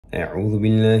أعوذ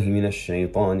بالله من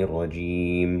الشيطان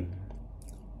الرجيم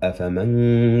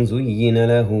أفمن زين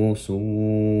له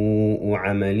سوء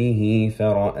عمله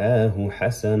فرآه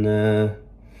حسنا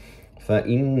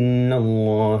فإن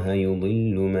الله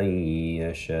يضل من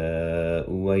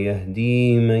يشاء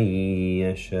ويهدي من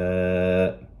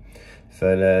يشاء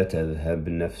فلا تذهب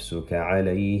نفسك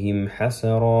عليهم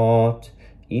حسرات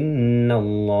إن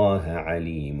الله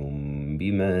عليم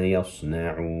بما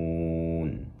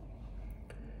يصنعون.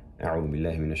 أعوذ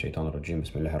بالله من الشيطان الرجيم.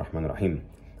 بسم الله الرحمن الرحيم.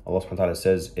 Allah subhanahu wa ta'ala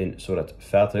says in Surah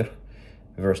Fatir,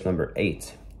 verse number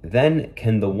 8, "Then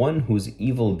can the one whose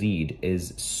evil deed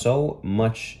is so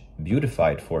much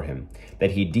beautified for him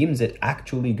that he deems it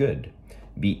actually good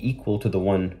be equal to the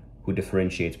one who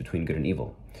differentiates between good and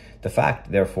evil? The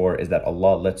fact, therefore, is that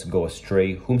Allah lets go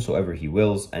astray whomsoever He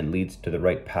wills and leads to the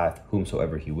right path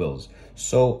whomsoever He wills.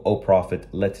 So, O Prophet,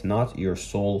 let not your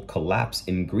soul collapse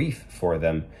in grief for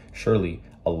them. Surely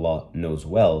Allah knows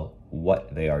well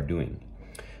what they are doing."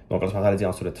 Donc, Allah dit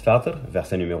en Surat Fatir,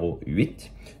 verset numéro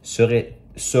 8,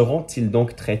 seront-ils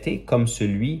donc traités comme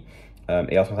celui,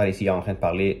 et Allah ici est en train de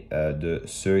parler de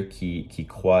ceux qui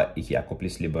croient et qui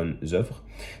accomplissent les bonnes œuvres.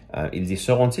 Il dit,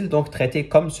 seront-ils donc traités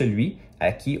comme celui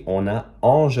à qui on a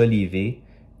enjolivé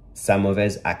sa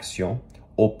mauvaise action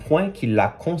au point qu'il la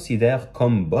considère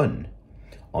comme bonne?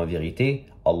 En vérité,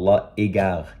 Allah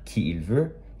égare qui il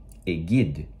veut et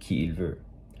guide qui il veut.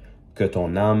 Que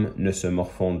ton âme ne se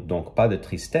morfonde donc pas de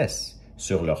tristesse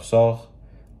sur leur sort.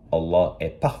 Allah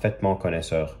est parfaitement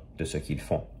connaisseur de ce qu'ils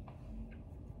font.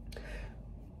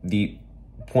 The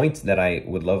point that I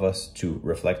would love us to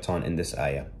reflect on in this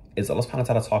ayah is Allah subhanahu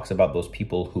wa ta'ala talks about those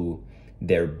people who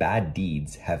their bad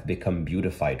deeds have become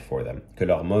beautified for them, que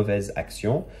leurs mauvaises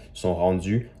actions sont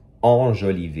rendues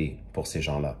enjolivées pour ces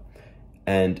gens-là.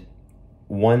 And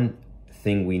one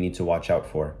thing we need to watch out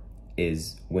for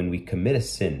is when we commit a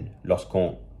sin,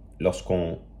 lorsqu'on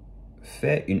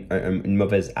fait une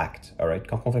mauvaise acte, all right?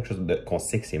 Quand on fait quelque chose qu'on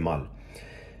sait que c'est mal,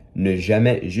 ne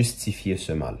jamais justifier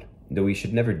ce mal. That we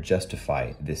should never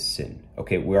justify this sin.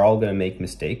 Okay, we're all going to make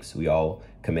mistakes. We all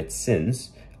commit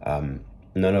sins.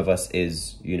 None of us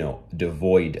is,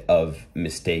 devoid of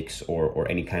mistakes or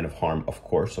any kind of harm, of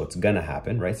course. So it's gonna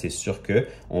happen, right? C'est sûr que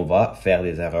on va faire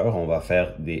des erreurs, on va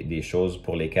faire des choses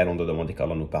pour lesquelles on doit demander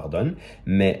qu'Allah nous pardonne,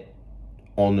 mais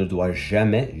on ne doit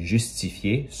jamais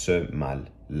justifier ce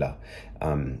mal-là.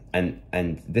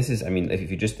 And this is,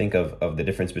 if you just think of the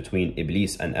difference between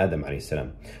Iblis and Adam alayhi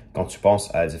salam, quand tu penses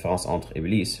à la différence entre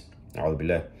Iblis, a'udhu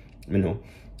billah minhu,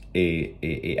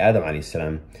 et Adam alayhi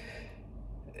salam,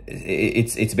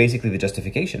 it's basically the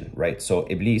justification, right? So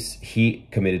Iblis, he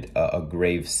committed a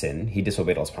grave sin. He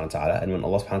disobeyed Allah subhanahu wa ta'ala, and when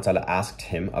Allah subhanahu wa ta'ala asked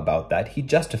him about that, he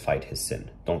justified his sin.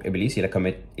 Donc Iblis, il a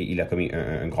commis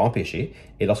un grand péché,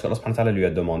 et lorsque Allah subhanahu wa ta'ala lui a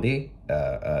demandé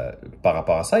par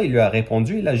rapport à ça, il lui a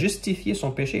répondu, il a justifié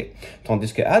son péché.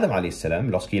 Tandis que Adam alayhi salam,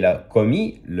 lorsqu'il a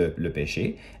commis le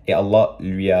péché, et Allah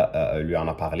lui en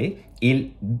a parlé,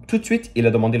 tout de suite, il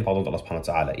a demandé le pardon d'Allah subhanahu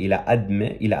wa ta'ala. Il a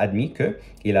admis que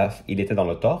il était dans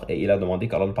le tort et il a demandé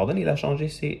qu'Allah le pardonne. Il a changé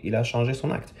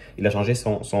son acte. Il a changé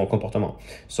son comportement.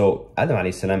 So, Adam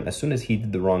alayhi salam, as soon as he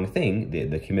did the wrong thing,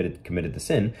 committed the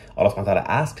sin, Allah subhanahu wa ta'ala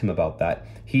asked him about that.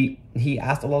 He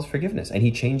asked Allah's forgiveness and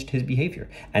he changed his behavior.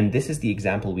 And this is the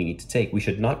example we need to take. We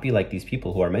should not be like these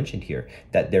people who are mentioned here,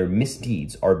 that their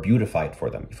misdeeds are beautified for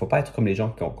them. Il ne faut pas être comme les gens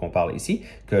qu'on parle ici,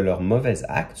 que leurs mauvais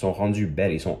actes sont rendus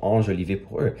belles, ils sont enjolivés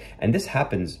pour eux. And this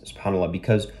happens, subhanAllah,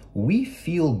 because we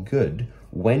feel good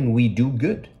when we do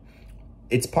good.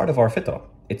 It's part of our fitrah.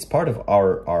 It's part of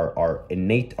our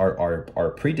innate,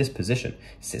 our predisposition.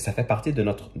 Ça fait partie de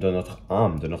notre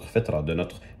âme, de notre fitra, de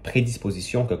notre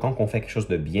prédisposition, que quand on fait quelque chose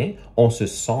de bien, on se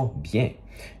sent bien.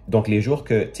 Donc les jours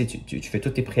que tu fais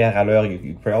toutes tes prières à l'heure,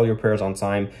 you pray all your prayers on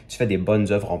time, tu fais des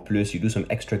bonnes œuvres en plus, you do some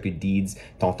extra good deeds,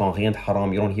 t'entends rien de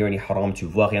haram, you don't hear any haram, tu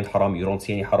vois rien de haram, you don't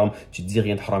see any haram, tu dis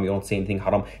rien de haram, you don't say anything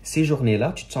haram. Ces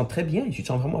journées-là, tu te sens très bien, tu te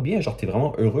sens vraiment bien, genre t'es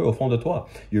vraiment heureux au fond de toi.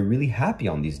 You're really happy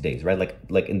on these days, right?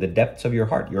 Like in the depths of your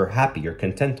heart, you're happy, you're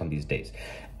content on these days.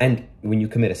 And when you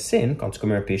commit a sin, quand tu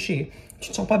commets un péché, tu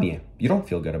te sens pas bien. You don't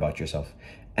feel good about yourself.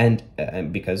 And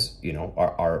because,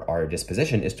 our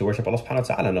disposition is to worship Allah subhanahu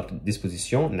wa ta'ala. Notre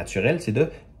disposition naturelle, c'est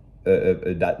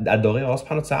d'adorer Allah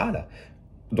subhanahu wa ta'ala.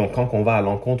 Donc, quand on va à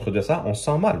l'encontre de ça, on se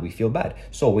sent mal. We feel bad.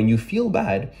 So, when you feel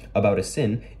bad about a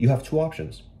sin, you have two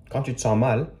options. Quand tu te sens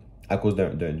mal à cause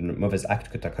d'un mauvais acte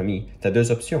que tu as commis, tu as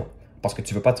deux options. Parce que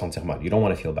tu veux pas te sentir mal. You don't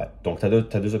want to feel bad. Donc, tu as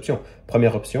deux options.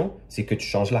 Première option, c'est que tu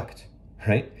changes l'acte.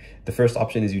 Right? The first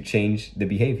option is you change the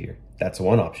behavior. That's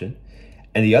one option.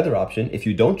 And the other option, if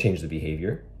you don't change the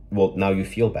behavior, well, now you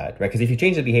feel bad, right? Because if you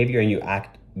change the behavior and you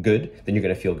act good, then you're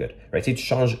going to feel good. Right? Si tu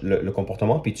changes le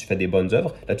comportement puis tu fais des bonnes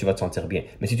œuvres, là, tu vas te sentir bien.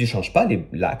 Mais si tu ne changes pas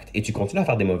l'acte et tu continues à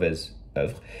faire des mauvaises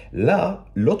œuvres, là,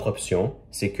 l'autre option,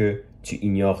 c'est que tu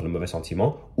ignores le mauvais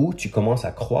sentiment ou tu commences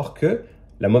à croire que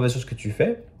la mauvaise chose que tu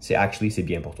fais, c'est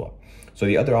bien pour toi. So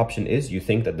the other option is you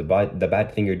think that the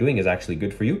bad thing you're doing is actually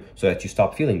good for you so that you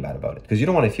stop feeling bad about it. Because you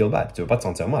don't want to feel bad. Tu veux pas te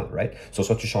sentir mal, right? So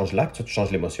soit tu changes l'acte, soit tu changes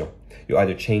l'émotion. You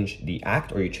either change the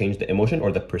act or you change the emotion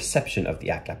or the perception of the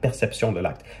act. La perception de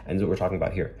l'acte. And that's what we're talking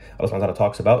about here. Allah subhanahu wa ta'ala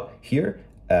talks about here,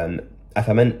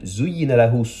 أَفَمَنْ زُيِّنَ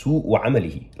لَهُ سُوءُ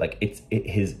عَمَلِهِ. Like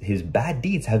his bad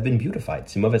deeds have been beautified.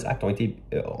 Ses mauvais actes ont été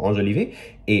enjolivés.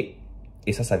 Et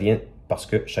ça vient parce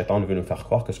que Shaitan veut nous faire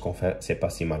croire que ce qu'on fait, c'est pas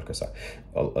si mal que ça.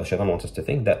 Shaitan wants us to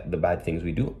think that the bad things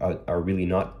we do are really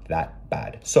not that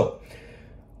bad. So,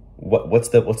 what's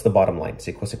the bottom line?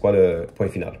 C'est quoi le point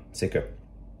final? C'est que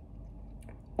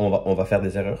on va faire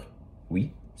des erreurs.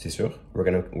 Oui, c'est sûr. We're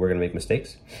gonna make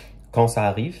mistakes. Quand ça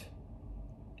arrive,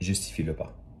 justifie-le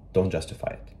pas. Don't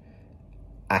justify it.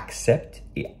 Accepte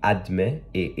et admets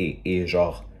et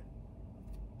genre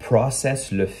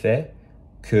process le fait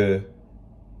que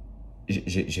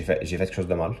j'ai fait quelque chose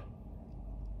de mal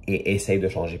et essaye de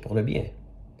changer pour le bien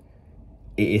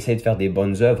et essaye de faire des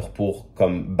bonnes œuvres pour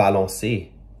comme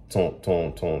balancer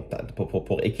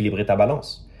pour équilibrer ta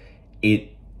balance et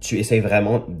tu essayes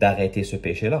vraiment d'arrêter ce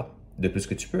péché-là de plus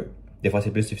que tu peux. Des fois,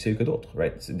 c'est plus difficile que d'autres,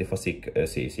 right? Des fois, c'est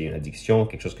une addiction,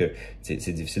 quelque chose que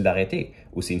c'est difficile d'arrêter.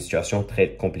 Ou c'est une situation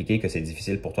très compliquée que c'est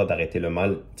difficile pour toi d'arrêter le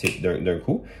mal d'un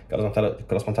coup. Quand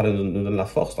Allah nous donne la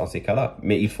force dans ces cas-là.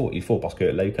 Mais il faut, parce que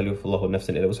la yukallifullahu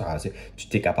nafsan illa wus'aha, tu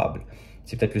t'es capable.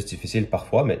 C'est peut-être plus difficile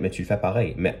parfois, mais tu le fais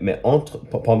pareil. Mais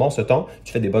pendant ce temps,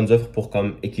 tu fais des bonnes œuvres pour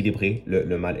comme équilibrer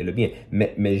le mal et le bien.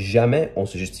 Mais jamais on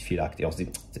se justifie l'acte et on se dit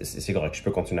c'est correct, je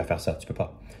peux continuer à faire ça. Tu peux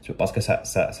pas. Parce que ça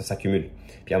s'accumule.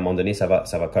 Puis à un moment donné, ça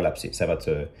va collapser.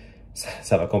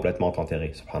 Ça va complètement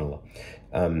t'enterrer, subhanallah.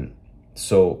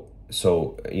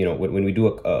 So you know, when we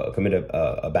commit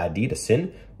a bad deed, a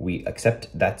sin, we accept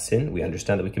that sin. We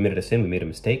understand that we committed a sin, we made a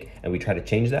mistake, and we try to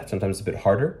change that. Sometimes it's a bit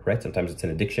harder, right? Sometimes it's an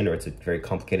addiction or it's a very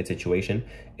complicated situation.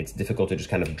 It's difficult to just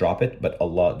kind of drop it, but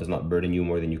Allah does not burden you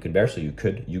more than you can bear. So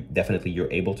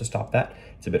you're able to stop that.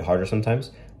 It's a bit harder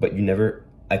sometimes, but you never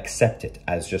accept it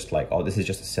as just like, oh, this is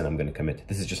just a sin I'm going to commit.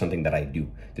 This is just something that I do.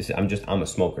 I'm a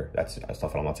smoker. That's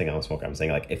stuff. I'm not saying I'm a smoker. I'm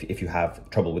saying like if you have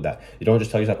trouble with that, you don't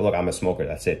just tell yourself, look, I'm a smoker.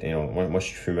 That's it. You know, moi je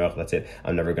suis fumeur. That's it.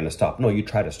 I'm never going to stop. No, you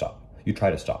try to stop. You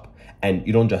try to stop, and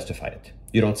you don't justify it.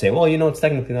 You don't say, well, you know, it's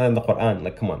technically not in the Quran.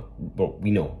 Like, come on, bro. We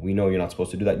know you're not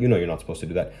supposed to do that. You know you're not supposed to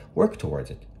do that. Work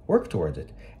towards it. Work towards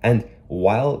it. And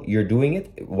while you're doing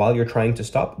it, while you're trying to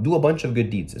stop, do a bunch of good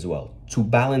deeds as well to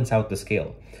balance out the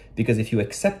scale. Because if you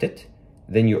accept it,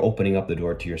 then you're opening up the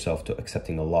door to yourself to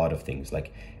accepting a lot of things.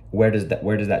 Like, where does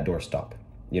that door stop?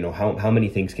 You know, how many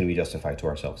things can we justify to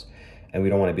ourselves? And we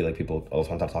don't want to be like people Allah subhanahu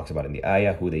wa ta'ala talks about in the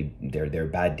ayah, who their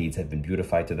bad deeds have been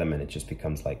beautified to them and it just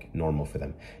becomes like normal for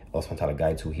them. Allah subhanahu wa ta'ala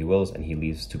guides who He wills and He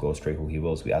leaves to go astray who He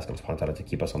wills. We ask Allah subhanahu wa ta'ala to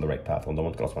keep us on the right path. On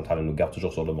demande que Allah subhanahu wa ta'ala nous garde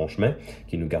toujours sur le bon chemin,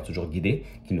 qu'il nous garde toujours guidés,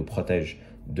 qu'il nous protège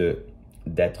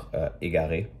d'être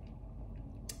égarés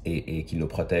et qu'il nous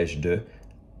protège de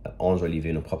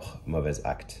enjoliver nos propres mauvais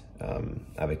actes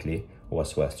avec les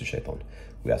waswas du shaitan.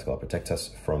 We ask Allah protect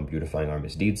us from beautifying our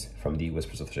misdeeds, from the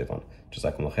whispers of the shaitan.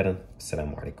 Jazakumullah khairan.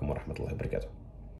 Assalamu alaikum wa rahmatullahi wa barakatuh.